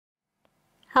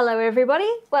Hello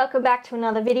everybody, welcome back to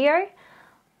another video.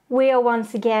 We are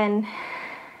once again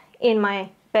in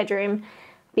my bedroom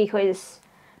because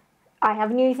I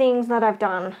have new things that I've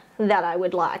done that I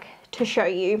would like to show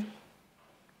you.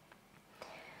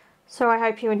 So I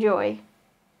hope you enjoy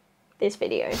this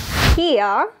video.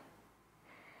 Here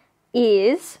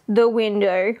is the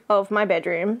window of my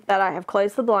bedroom that I have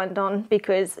closed the blind on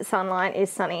because sunlight is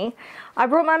sunny. I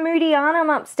brought my Moodianum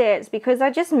upstairs because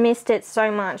I just missed it so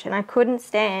much and I couldn't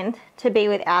stand to be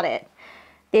without it.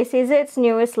 This is its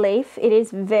newest leaf. It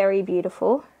is very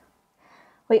beautiful.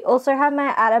 We also have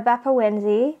my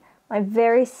Atabapoense, my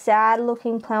very sad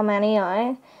looking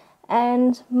Ploumanii,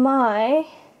 and my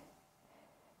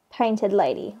painted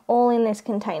lady, all in this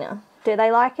container. Do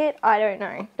they like it? I don't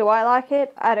know. Do I like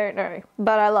it? I don't know.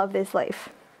 But I love this leaf.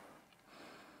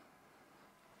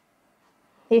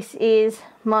 This is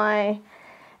my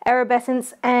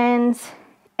Arabescence and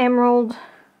Emerald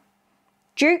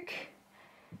Duke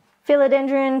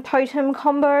Philodendron Totem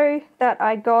combo that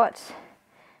I got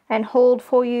and hauled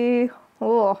for you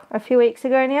a few weeks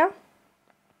ago now.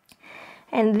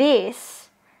 And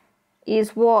this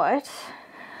is what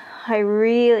I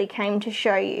really came to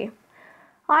show you.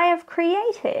 I have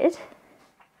created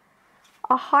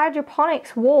a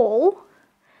hydroponics wall,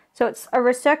 so it's a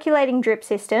recirculating drip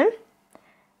system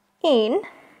in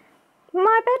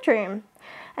my bedroom,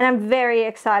 and I'm very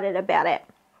excited about it.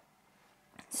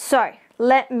 So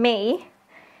let me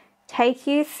take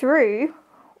you through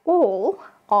all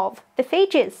of the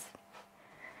features.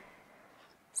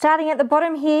 Starting at the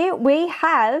bottom here, we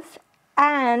have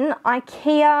an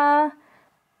IKEA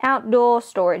outdoor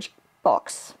storage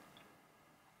box.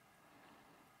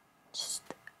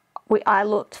 I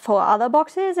looked for other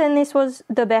boxes and this was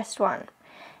the best one.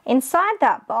 Inside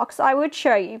that box, I would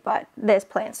show you, but there's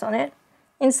plants on it.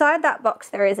 Inside that box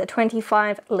there is a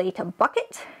 25-litre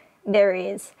bucket, there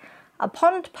is a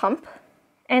pond pump,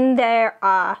 and there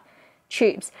are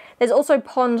tubes. There's also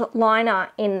pond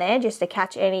liner in there just to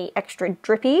catch any extra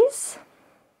drippies,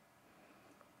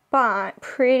 but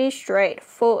pretty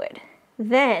straightforward.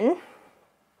 Then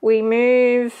we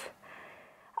move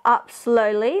up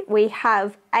slowly. We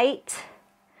have 8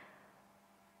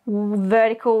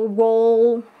 vertical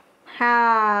wall,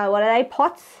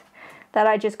 pots that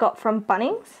I just got from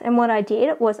Bunnings. And what I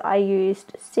did was I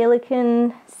used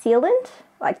silicone sealant,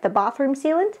 like the bathroom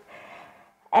sealant,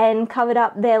 and covered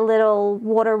up their little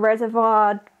water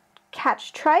reservoir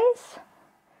catch trays.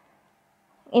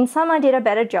 In some I did a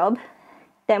better job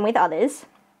than with others,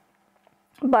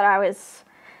 but I was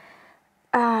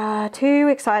too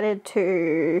excited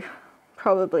to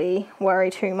probably worry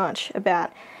too much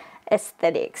about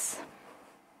aesthetics.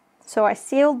 So I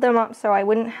sealed them up so I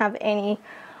wouldn't have any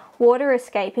water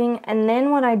escaping, and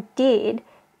then what I did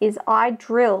is I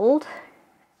drilled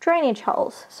drainage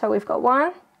holes. So we've got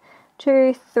 1,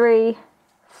 2, 3,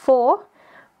 4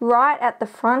 right at the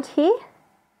front here.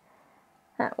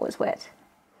 That was wet.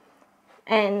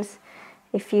 And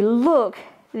if you look,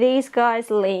 these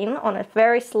guys lean on a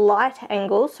very slight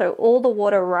angle, so all the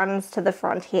water runs to the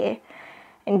front here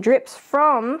and drips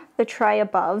from the tray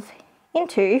above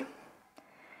into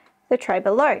the tray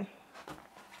below.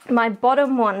 My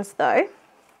bottom ones though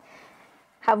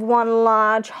have one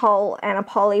large hole and a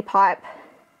poly pipe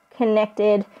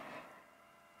connected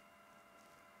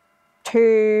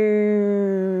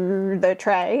to the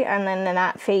tray, and then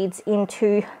that feeds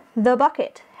into the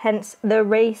bucket, hence the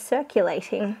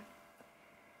recirculating.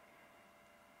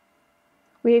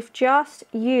 We've just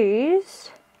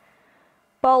used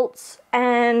bolts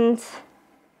and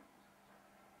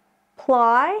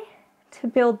ply to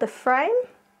build the frame.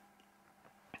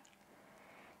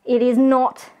 It is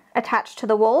not attached to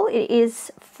the wall, it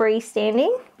is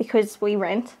freestanding because we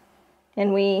rent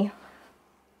and we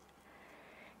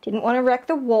didn't want to wreck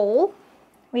the wall.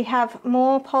 We have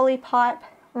more poly pipe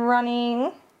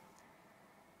running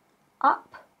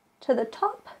up to the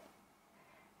top.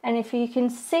 And if you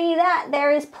can see that, there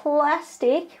is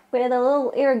plastic where the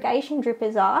little irrigation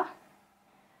drippers are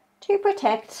to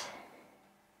protect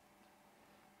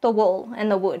the wall and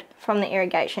the wood from the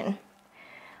irrigation.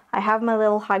 I have my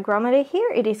little hygrometer here.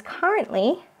 It is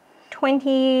currently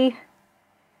 25-ish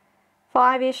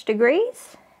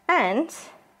degrees and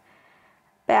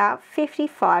about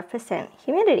 55%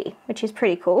 humidity, which is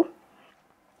pretty cool.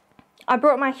 I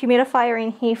brought my humidifier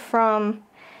in here from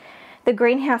the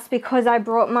greenhouse because I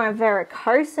brought my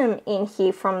Verrucosum in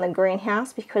here from the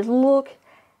greenhouse, because look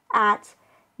at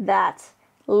that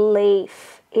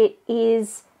leaf. It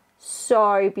is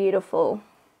so beautiful.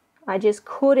 I just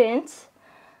couldn't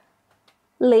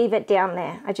leave it down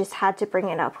there. I just had to bring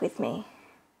it up with me.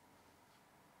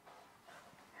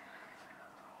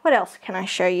 what else can I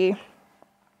show you?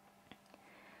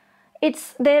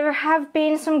 There have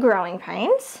been some growing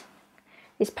pains.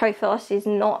 This pothos is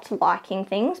not liking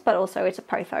things, but also it's a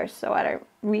pothos, so I don't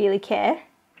really care.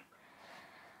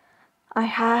 I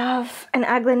have an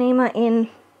aglaonema in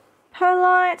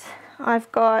perlite.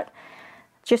 I've got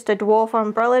just a dwarf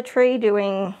umbrella tree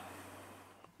doing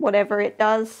whatever it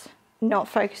does, not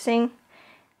focusing.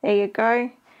 There you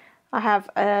go. I have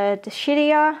a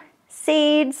Dischidia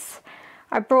seeds.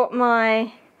 I brought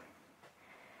my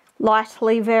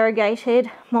lightly variegated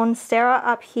Monstera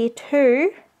up here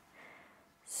too,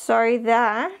 so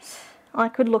that I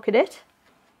could look at it,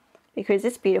 because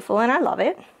it's beautiful and I love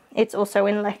it. It's also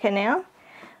in lacquer now.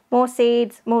 More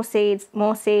seeds, more seeds,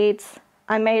 more seeds.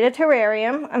 I made a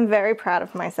terrarium. I'm very proud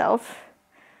of myself.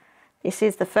 This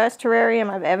is the first terrarium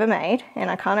I've ever made, and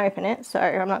I can't open it, so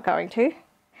I'm not going to.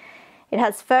 It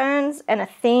has ferns and a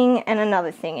thing and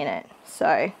another thing in it,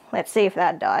 so let's see if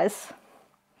that dies.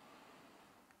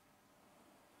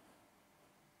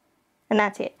 And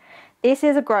that's it. This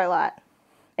is a grow light.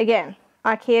 Again,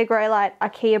 IKEA grow light,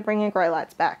 IKEA bringing grow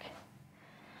lights back.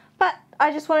 But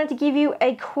I just wanted to give you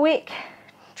a quick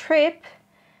trip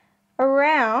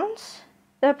around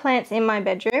the plants in my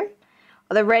bedroom.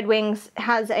 The Red Wings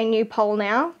has a new pole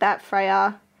now that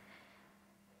Freya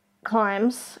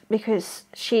climbs because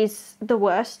she's the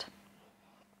worst.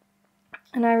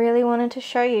 And I really wanted to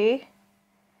show you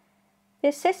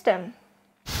this system.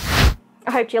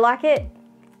 I hope you like it.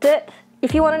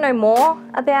 If you want to know more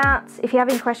about, if you have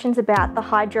any questions about the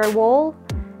hydro wall,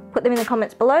 put them in the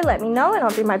comments below, let me know, and I'll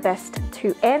do my best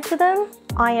to answer them.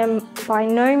 I am by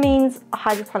no means a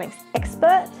hydroponics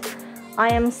expert. I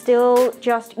am still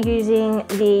just using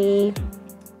the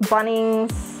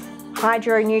Bunnings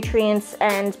hydro nutrients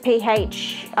and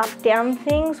pH up-down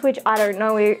things, which I don't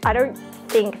know, I don't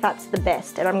think that's the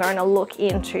best, and I'm going to look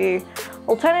into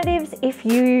alternatives. If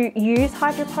you use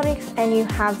hydroponics and you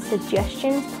have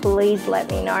suggestions, please let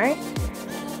me know.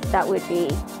 That would be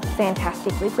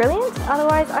fantastically brilliant.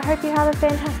 Otherwise, I hope you have a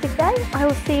fantastic day. I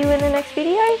will see you in the next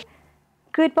video.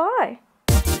 Goodbye.